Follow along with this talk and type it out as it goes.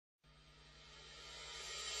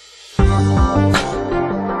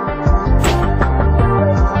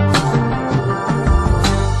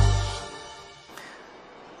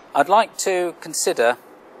I'd like to consider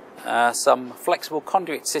some flexible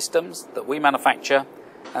conduit systems that we manufacture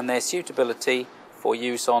and their suitability for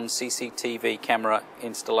use on CCTV camera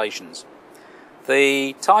installations.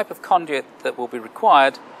 The type of conduit that will be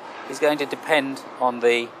required is going to depend on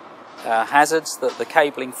the hazards that the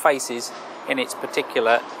cabling faces in its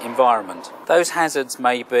particular environment. Those hazards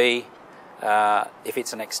may be, if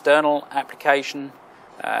it's an external application,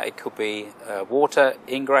 it could be water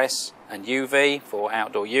ingress and UV for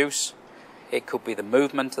outdoor use. It could be the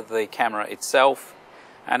movement of the camera itself,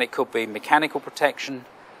 and it could be mechanical protection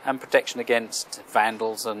and protection against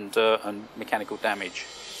vandals and mechanical damage.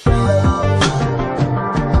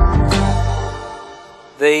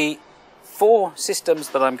 The four systems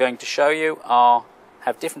that I'm going to show you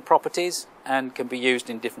have different properties and can be used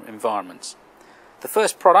in different environments. The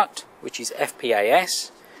first product, which is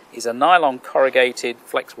FPAS, is a nylon corrugated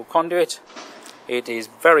flexible conduit. It is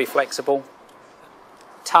very flexible,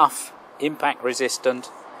 tough, impact resistant,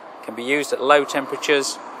 can be used at low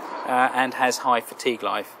temperatures and has high fatigue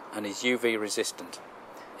life and is UV resistant.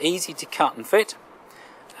 Easy to cut and fit.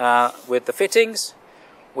 With the fittings,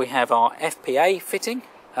 we have our FPA fitting,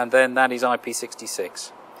 and then that is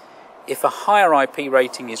IP66. If a higher IP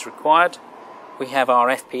rating is required, we have our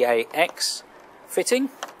FPAX fitting,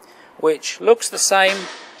 which looks the same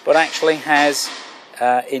but actually has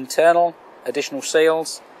internal additional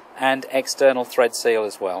seals and external thread seal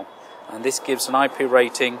as well, and this gives an IP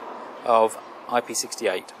rating of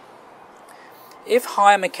IP68. If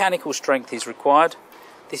higher mechanical strength is required,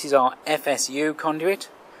 this is our FSU conduit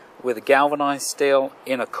with a galvanized steel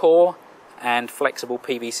inner core and flexible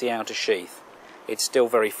PVC outer sheath. It's still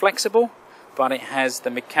very flexible, but it has the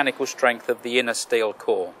mechanical strength of the inner steel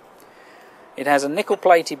core. It has a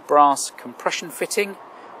nickel-plated brass compression fitting,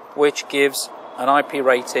 which gives an IP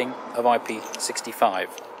rating of IP65.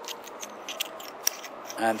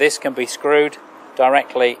 And this can be screwed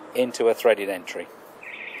directly into a threaded entry.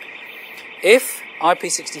 If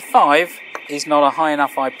IP65 is not a high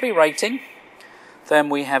enough IP rating, then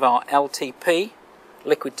we have our LTP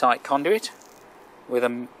liquid tight conduit with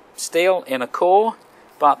a steel inner core,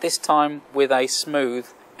 but this time with a smooth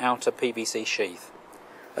outer PVC sheath.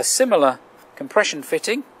 A similar compression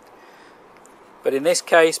fitting, but in this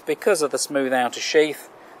case, because of the smooth outer sheath,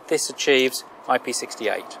 this achieves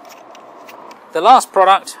IP68. The last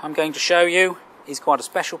product I'm going to show you is quite a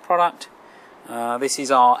special product. This is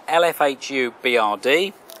our LFHU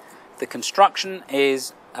BRD. The construction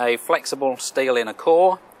is a flexible steel inner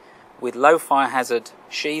core with low fire hazard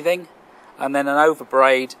sheathing, and then an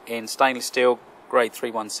overbraid in stainless steel grade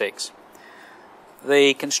 316.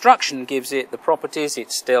 The construction gives it the properties: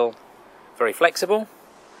 it's still very flexible,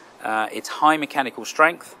 it's high mechanical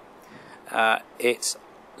strength, it's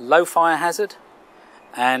low fire hazard,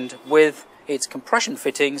 and with its compression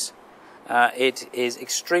fittings it is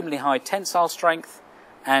extremely high tensile strength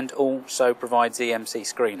and also provides EMC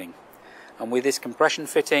screening. And with this compression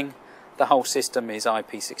fitting, the whole system is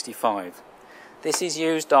IP65. This is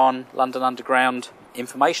used on London Underground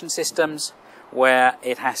information systems, where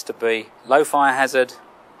it has to be low fire hazard,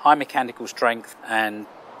 high mechanical strength and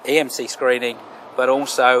EMC screening, but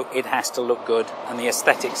also it has to look good, and the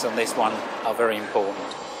aesthetics on this one are very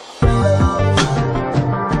important.